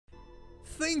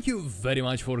Thank you very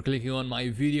much for clicking on my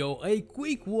video. A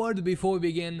quick word before we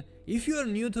begin. If you are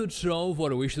new to Trove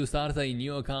or wish to start a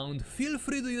new account, feel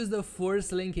free to use the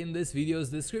first link in this video's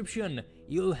description.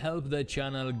 You'll help the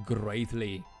channel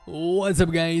greatly. What's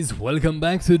up guys, welcome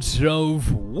back to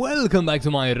Trove. Welcome back to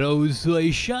my Road to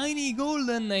a Shiny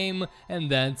Golden name, and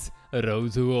that's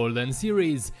Road to Golden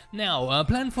series. Now,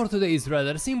 plan for today is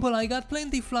rather simple. I got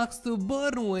plenty flux to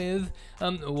burn with.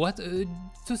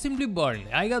 To simply burn.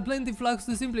 I got plenty flux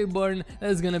to simply burn.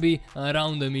 That's gonna be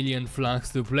around 1 million flux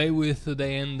to play with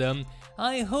today, and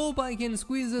I hope I can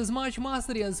squeeze as much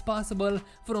mastery as possible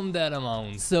from that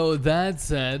amount. So that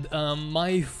said,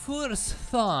 my first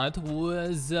thought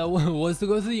was to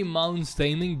go to the mount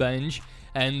taming bench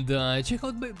and check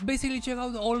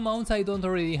out all mounts I don't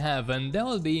already have, and that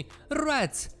will be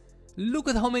rats. Look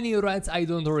at how many rats I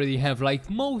don't already have. Like,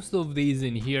 most of these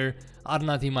in here are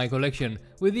not in my collection,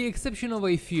 with the exception of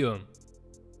a few.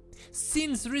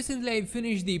 Since recently I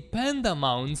finished the panda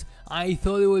mounts, I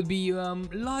thought it would be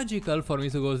logical for me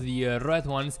to go to the rat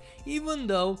ones, even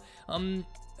though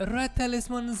rat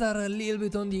talismans are a little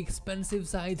bit on the expensive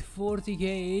side, 40k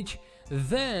each.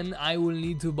 Then I will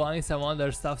need to buy some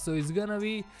other stuff, so it's gonna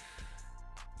be...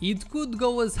 It could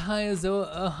go as high as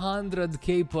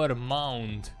 100k per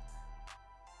mount.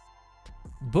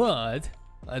 But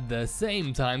at the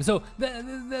same time, so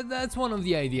that's one of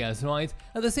the ideas, right?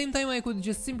 At the same time, I could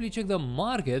just simply check the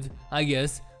market, I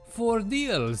guess, for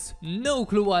deals. No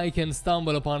clue what I can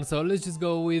stumble upon, so let's just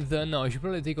go with... no, I should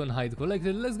probably take on hide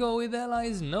collected. Let's go with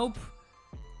allies. Nope.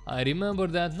 I remember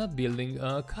that. Not building.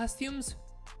 Costumes?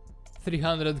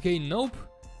 300k, nope.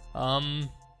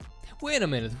 Wait a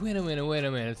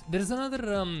minute. There's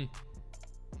another,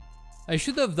 I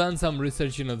should have done some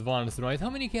research in advance, right? How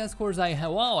many chaos cores I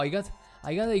have? Wow, I got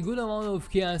a good amount of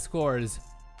chaos cores.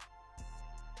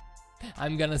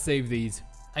 I'm gonna save these.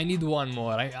 I need one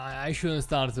more. I shouldn't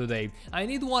start today. I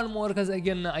need one more because I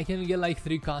can get like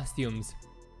 3 costumes.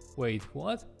 Wait,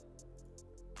 what?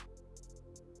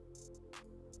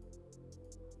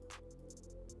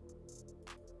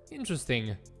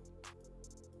 Interesting.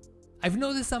 I've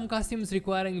noticed some costumes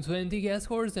requiring 20 chaos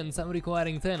cores and some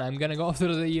requiring 10. I'm gonna go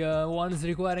after the ones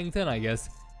requiring 10, I guess.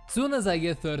 Soon as I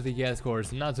get 30 chaos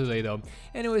cores, not today though.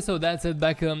 Anyway, so that's it.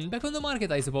 Back on the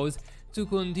market, I suppose, to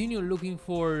continue looking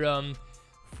for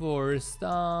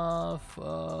stuff.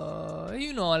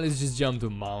 You know, let's just jump to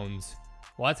mounts.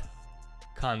 What?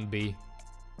 Can't be.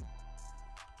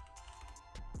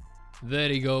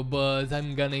 There you go, but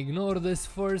I'm gonna ignore this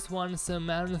first one,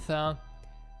 Samantha.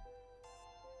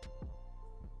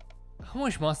 How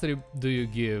much mastery do you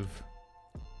give?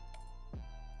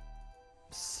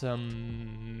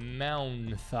 Samantha.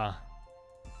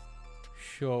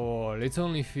 Sure, it's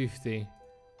only 50.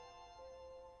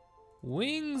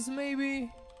 Wings,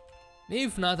 maybe?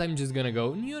 If not, I'm just gonna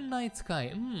go New Night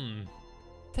Sky.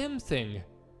 Tempting.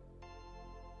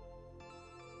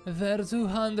 They're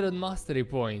 200 mastery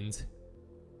points.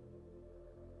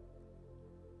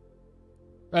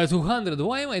 200,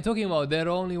 why am I talking about? They're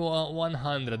only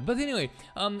 100. But anyway,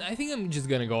 I think I'm just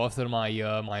gonna go after my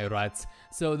my rats.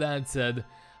 So that said,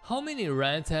 how many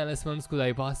rat talismans could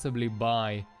I possibly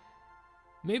buy?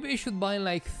 Maybe I should buy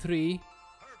like 3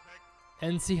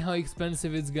 and see how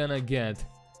expensive it's gonna get.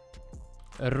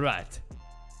 Rat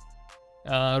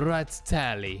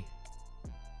tally.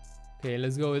 Okay,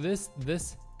 let's go with this,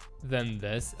 then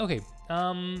this. Okay,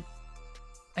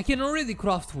 I can already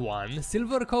craft one.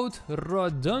 Silver coat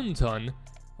Rodonton.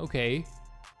 Okay.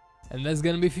 And that's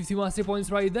gonna be 50 mastery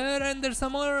points right there, and there's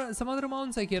some other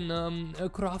mounts I can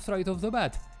craft right off the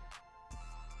bat.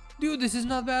 Dude, this is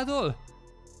not bad at all.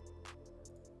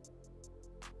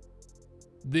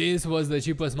 This was the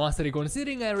cheapest mastery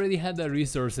considering I already had the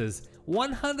resources.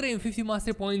 150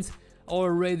 mastery points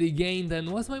already gained, and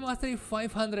what's my mastery?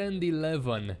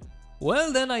 511.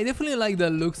 Well then, I definitely like the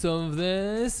looks of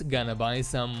this. Gonna buy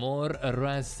some more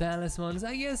rat talismans,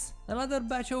 I guess. Another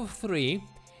batch of 3.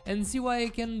 And see what I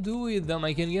can do with them.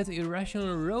 I can get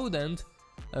Irrational Rodent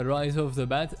right off the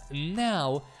bat.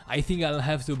 Now, I think I'll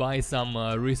have to buy some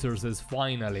resources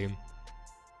finally.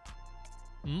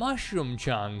 Mushroom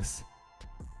chunks.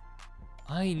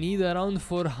 I need around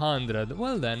 400.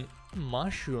 Well then,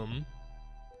 mushroom.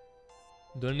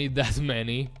 Don't need that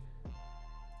many.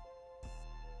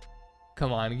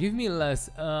 Come on, give me less.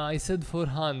 I said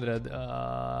 400.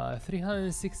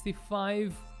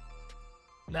 365.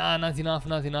 Nah, not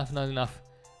enough.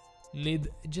 Need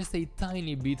just a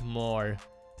tiny bit more.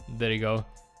 There you go.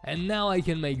 And now I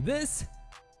can make this.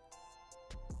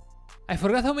 I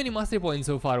forgot how many mastery points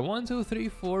so far. 1, 2, 3,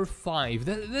 4, 5.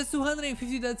 That's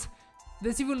 250. That's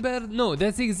That's even better. No,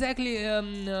 that's exactly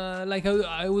like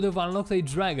I would have unlocked a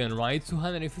dragon, right?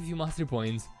 250 mastery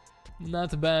points.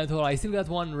 Not bad at all. I still got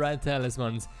one red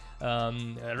talisman.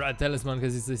 Red talisman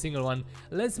because it's a single one.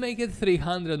 Let's make it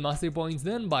 300 mastery points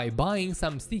then by buying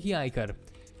some sticky ichor.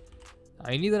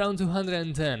 I need around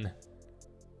 210.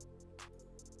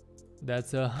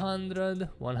 That's 100,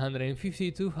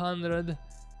 150, 200.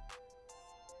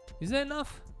 Is that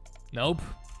enough? Nope.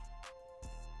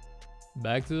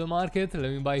 Back to the market.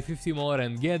 Let me buy 50 more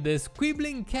and get this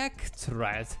quibbling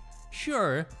cactrat.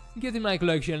 Sure, get in my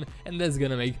collection, and that's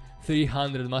gonna make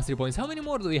 300 mastery points. How many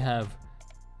more do we have?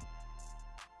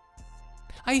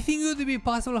 I think it would be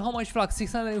possible. How much flux?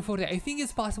 640. I think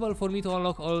it's possible for me to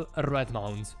unlock all red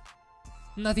mounts.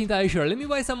 Not entirely sure. Let me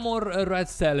buy some more red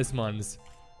talismans.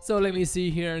 So let me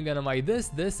see here. I'm gonna buy this,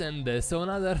 this, and this. So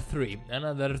another three.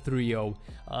 Another trio.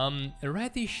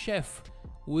 Ratty chef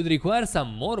would require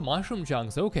some more mushroom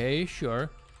chunks. Okay, sure.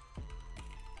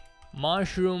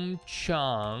 Mushroom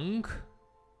chunk.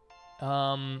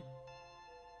 Gonna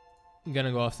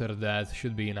go after that.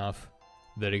 Should be enough.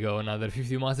 There you go. Another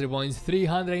 50 mastery points.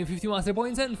 350 mastery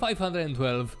points and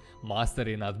 512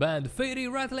 mastery. Not bad. Fairy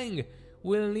rattling.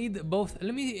 We'll need both.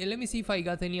 Let me see if I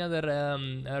got any other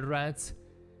rats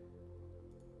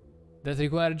that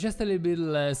require just a little bit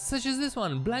less, such as this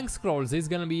one. Blank scrolls. It's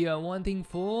gonna be wanting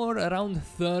for around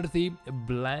 30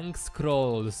 blank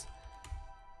scrolls.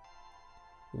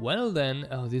 Well then,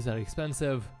 oh, these are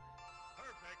expensive.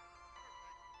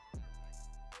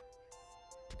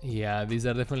 Yeah, these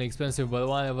are definitely expensive, but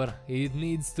whatever, it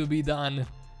needs to be done.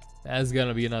 That's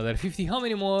gonna be another 50. How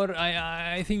many more?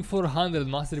 I think 400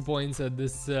 mastery points at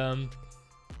this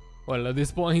well, at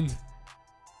this point.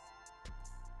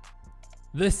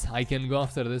 This, I can go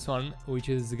after this one, which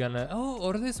is gonna, oh,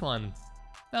 or this one.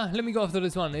 Let me go after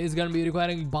this one. It's gonna be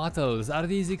requiring bottles. Are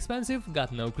these expensive?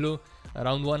 Got no clue.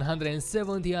 Around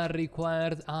 170 are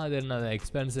required. They're not that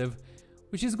expensive,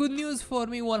 which is good news for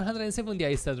me. 170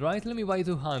 I said, right? Let me buy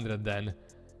 200 then.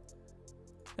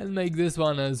 And make this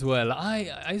one as well. I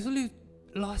actually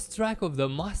lost track of the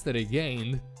mastery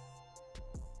gained,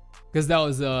 because that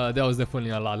was definitely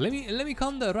a lot. Let me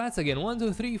count the rats again. 1,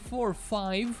 2, 3, 4,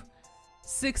 5,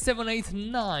 6, 7, 8,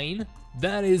 9.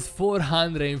 That is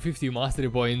 450 mastery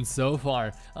points so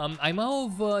far. I'm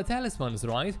out of talismans,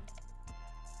 right?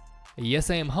 Yes,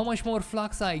 I am. How much more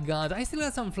flux I got? I still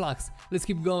got some flux. Let's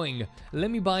keep going.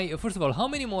 Let me buy. First of all, how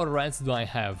many more rats do I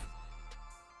have?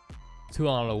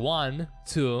 1,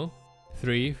 2,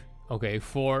 3. Okay,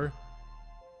 4,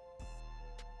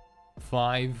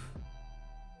 5,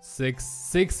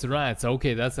 6 rats.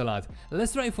 Okay, that's a lot.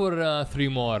 Let's try for 3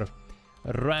 more.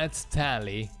 Rat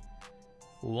tally.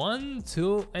 1,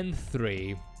 2, and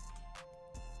 3.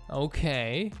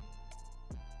 Okay.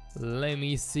 Let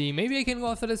me see. Maybe I can go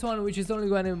after this one, which is only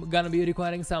gonna be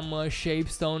requiring some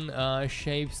shapestone.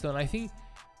 Shapestone. I think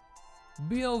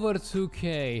be over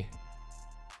 2k.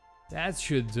 That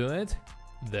should do it.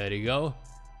 There you go.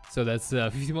 So that's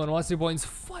 50 more mastery points.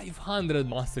 500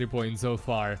 mastery points so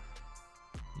far.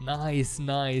 Nice,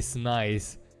 nice,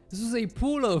 nice. This was a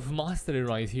pool of mastery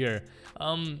right here.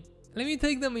 Let me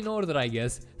take them in order, I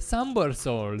guess. Sambar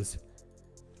souls.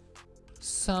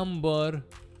 Sambar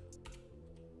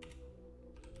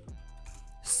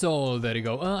soul. There you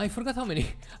go. I forgot how many.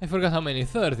 I forgot how many.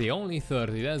 30. Only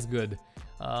 30. That's good.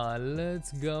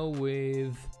 Let's go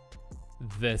with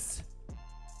this.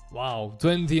 Wow,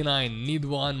 29. Need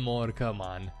one more. Come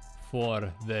on.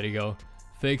 4. There you go.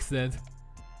 Fixed it.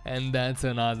 And that's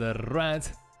another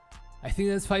rat. I think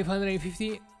that's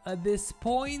 550 at this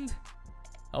point.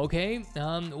 Okay,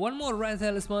 one more rat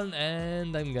talisman,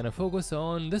 and I'm gonna focus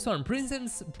on this one.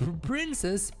 Princess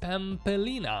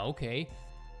Pampelina. Okay,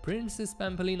 Princess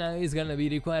Pampelina is gonna be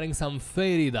requiring some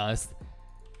fairy dust.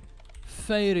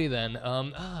 Fairy then.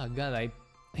 God, I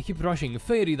keep rushing.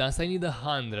 Fairy dust. I need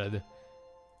 100.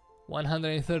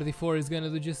 134 is gonna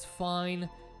do just fine.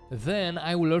 Then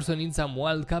I will also need some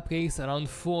wild cupcakes. Around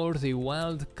 40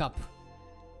 wild cup.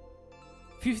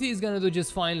 50 is gonna do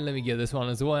just fine. Let me get this one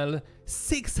as well.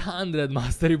 600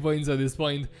 mastery points at this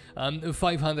point.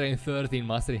 513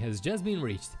 mastery has just been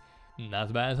reached.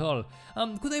 Not bad at all.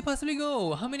 Could I possibly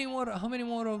go? How many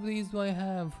more of these do I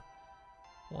have?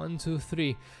 1, 2,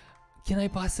 3. Can I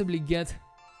possibly get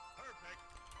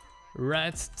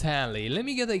rat tally? Let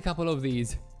me get a couple of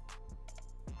these.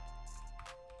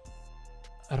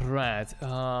 Rat.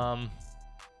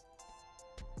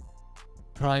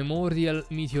 Primordial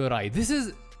meteorite. This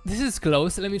is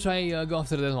close. Let me try go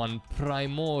after that one.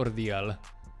 Primordial.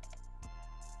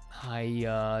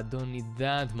 I don't need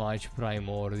that much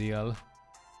primordial.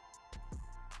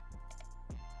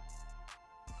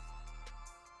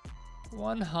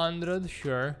 100,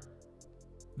 sure.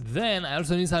 Then I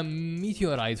also need some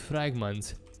meteorite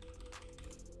fragments.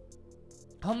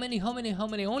 How many?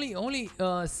 Only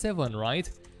 7, right?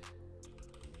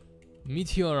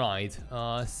 Meteorite,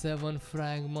 7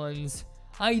 fragments.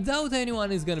 I doubt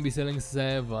anyone is gonna be selling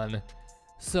 7.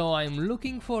 So I'm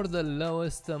looking for the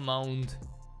lowest amount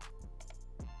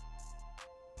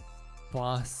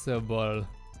possible.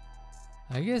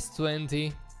 I guess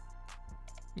 20.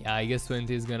 Yeah, I guess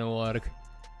 20 is gonna work.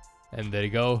 And there you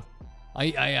go.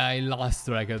 I lost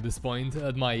track at this point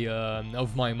at my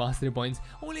of my mastery points.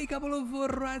 Only a couple of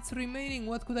rats remaining.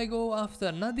 What could I go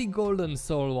after? Not the golden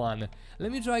soul one.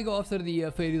 Let me try go after the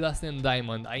fairy dust and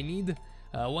diamond. I need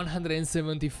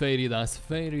 170 fairy dust.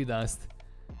 Fairy dust.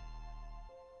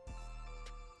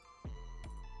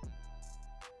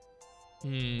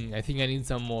 I think I need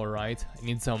some more, right? I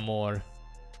need some more.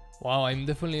 Wow, I'm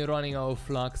definitely running out of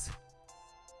flux.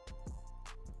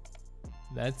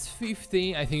 That's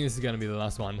 50. I think this is gonna be the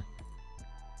last one.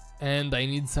 And I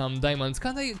need some diamonds.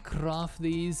 Can't I craft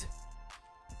these?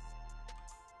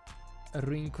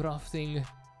 Ring crafting.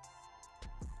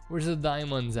 Where's the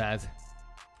diamonds at?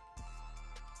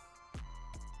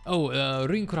 Oh,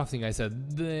 ring crafting, I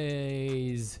said.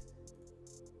 These.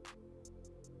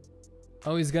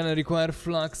 Oh, it's gonna require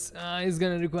flux. It's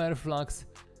gonna require flux.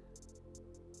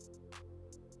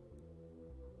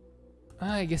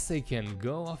 I guess I can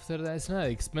go after that. It's not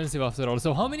expensive after all.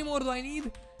 So how many more do I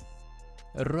need?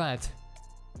 A rat.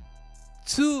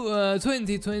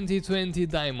 20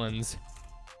 diamonds.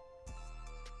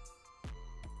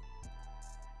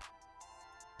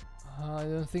 I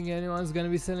don't think anyone's gonna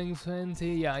be selling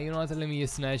 20. Yeah, you know what? Let me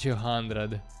snatch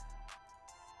 100.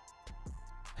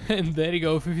 And there you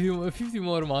go, 50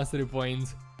 more mastery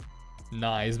points.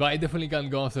 Nice, but I definitely can't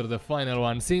go after the final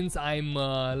one since I'm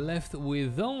left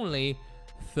with only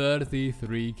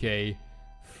 33k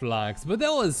flux. But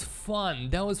that was fun,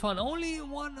 Only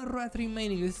 1 rat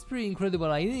remaining. This is pretty incredible.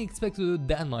 I didn't expect to do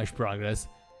that much progress.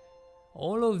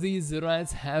 All of these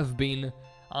rats have been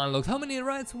unlocked. How many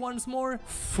rats once more?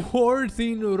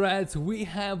 14 rats. We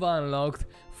have unlocked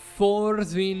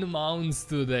 14 mounts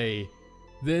today.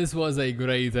 This was a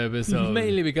great episode,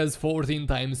 mainly because 14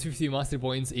 times 50 mastery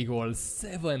points equals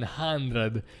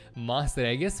 700 mastery.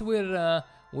 I guess we're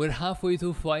halfway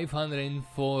to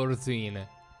 514.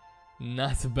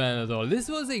 Not bad at all. This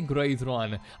was a great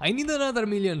run. I need another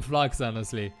million flux,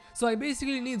 honestly. So I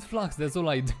basically need flux. That's all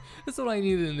I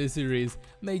need in this series.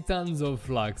 Make tons of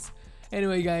flux.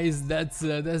 Anyway guys, that's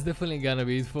definitely gonna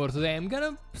be it for today. I'm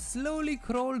gonna slowly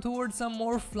crawl towards some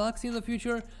more flux in the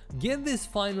future, get this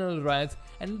final rat,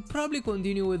 and probably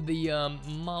continue with the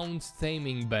mount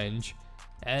taming bench,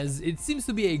 as it seems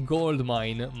to be a gold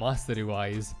mine mastery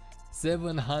wise.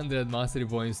 700 mastery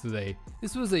points today.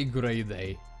 This was a great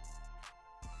day.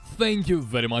 Thank you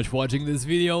very much for watching this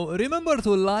video. Remember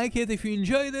to like it if you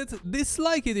enjoyed it,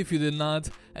 dislike it if you did not,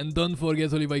 and don't forget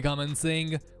to leave a comment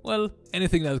saying, well,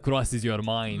 anything that crosses your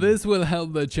mind. This will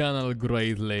help the channel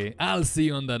greatly. I'll see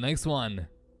you on the next one.